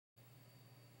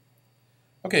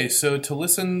Okay, so to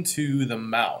listen to the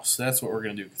mouse, that's what we're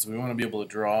going to do because we want to be able to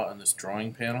draw on this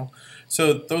drawing panel.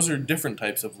 So those are different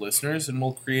types of listeners, and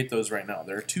we'll create those right now.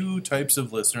 There are two types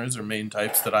of listeners, or main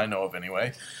types that I know of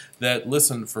anyway, that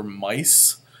listen for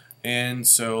mice. And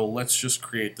so let's just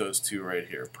create those two right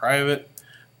here. Private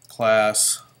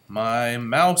class my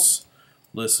mouse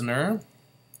listener.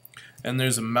 And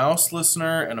there's a mouse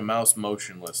listener and a mouse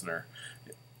motion listener.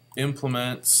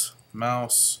 Implements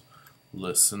mouse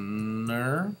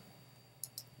listener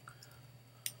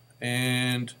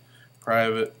and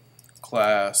private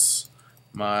class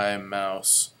my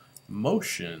mouse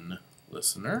motion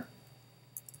listener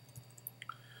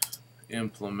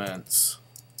implements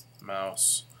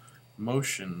mouse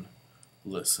motion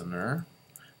listener.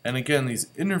 And again, these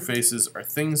interfaces are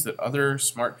things that other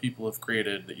smart people have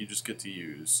created that you just get to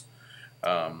use.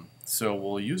 So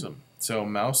we'll use them. So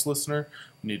mouse listener,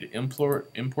 we need to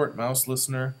import mouse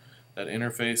listener, that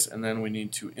interface, and then we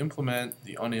need to implement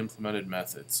the unimplemented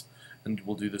methods. And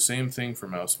we'll do the same thing for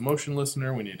mouse motion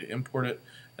listener. We need to import it,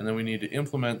 and then we need to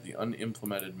implement the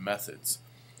unimplemented methods.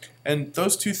 And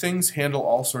those two things handle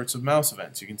all sorts of mouse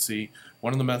events. You can see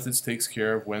one of the methods takes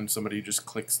care of when somebody just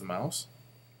clicks the mouse.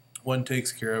 One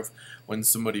takes care of when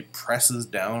somebody presses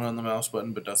down on the mouse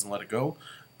button but doesn't let it go.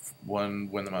 When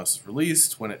the mouse is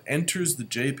released, when it enters the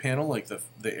J panel, like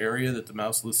the area that the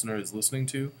mouse listener is listening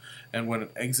to, and when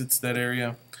it exits that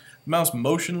area. The mouse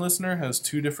motion listener has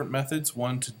two different methods,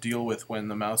 one to deal with when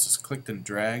the mouse is clicked and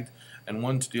dragged, and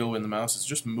one to deal when the mouse is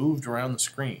just moved around the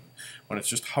screen, when it's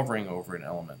just hovering over an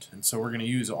element. And so we're going to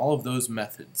use all of those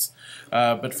methods.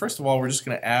 But first of all, we're just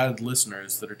going to add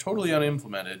listeners that are totally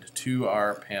unimplemented to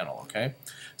our panel. Okay,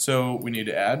 so we need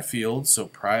to add fields, so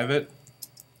private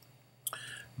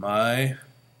my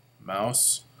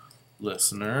mouse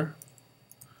listener,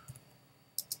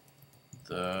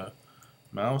 the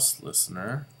mouse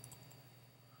listener,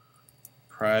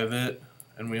 private,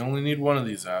 and we only need one of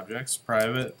these objects,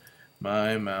 private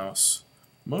my mouse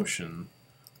motion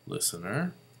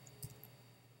listener,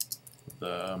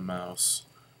 the mouse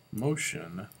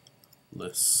motion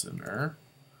listener,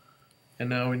 and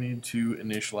now we need to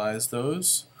initialize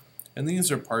those. And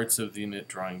these are parts of the init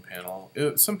drawing panel.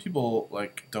 Some people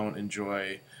don't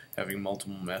enjoy having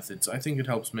multiple methods. I think it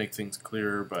helps make things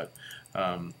clearer, but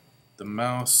the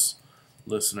mouse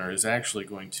listener is actually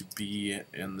going to be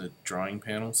in the drawing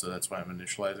panel, so that's why I'm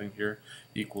initializing here.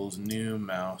 Equals new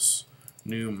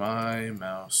my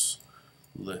mouse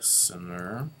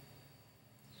listener.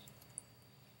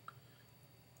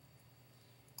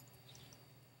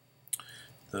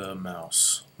 The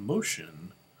mouse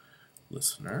motion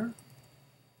listener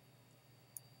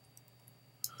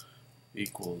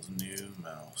equals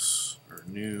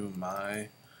new my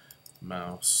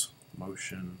mouse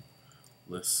motion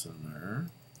listener.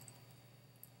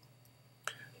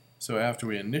 So after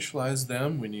we initialize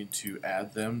them, we need to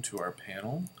add them to our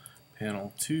panel.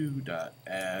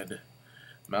 Panel2.add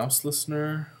mouse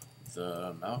listener,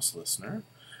 the mouse listener.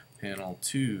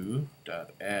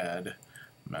 Panel2.add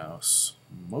mouse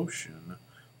motion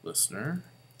listener,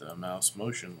 the mouse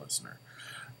motion listener.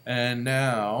 And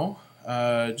now,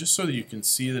 just so that you can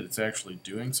see that it's actually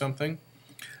doing something,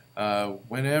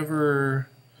 whenever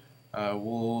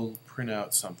we'll print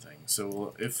out something.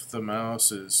 So if the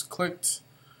mouse is clicked,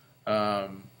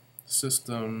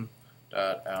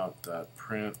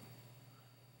 system.out.print,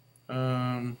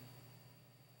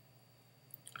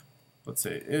 let's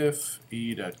say if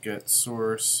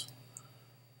e.getSource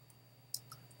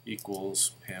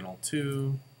equals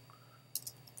panel2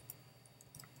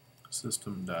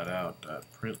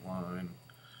 system.out.println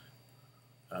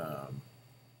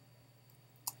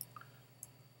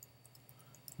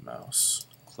mouse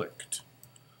clicked.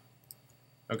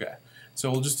 Okay, so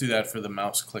we'll just do that for the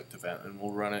mouse clicked event, and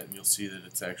we'll run it, and you'll see that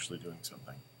it's actually doing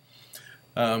something.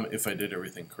 If I did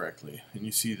everything correctly, and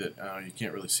you see that you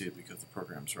can't really see it because the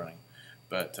program's running.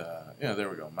 But yeah, there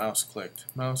we go. Mouse clicked,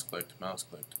 mouse clicked, mouse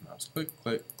clicked, mouse clicked,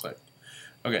 clicked, clicked.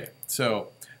 Okay, so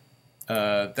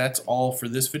that's all for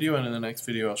this video, and in the next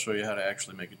video I'll show you how to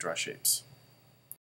actually make it draw shapes.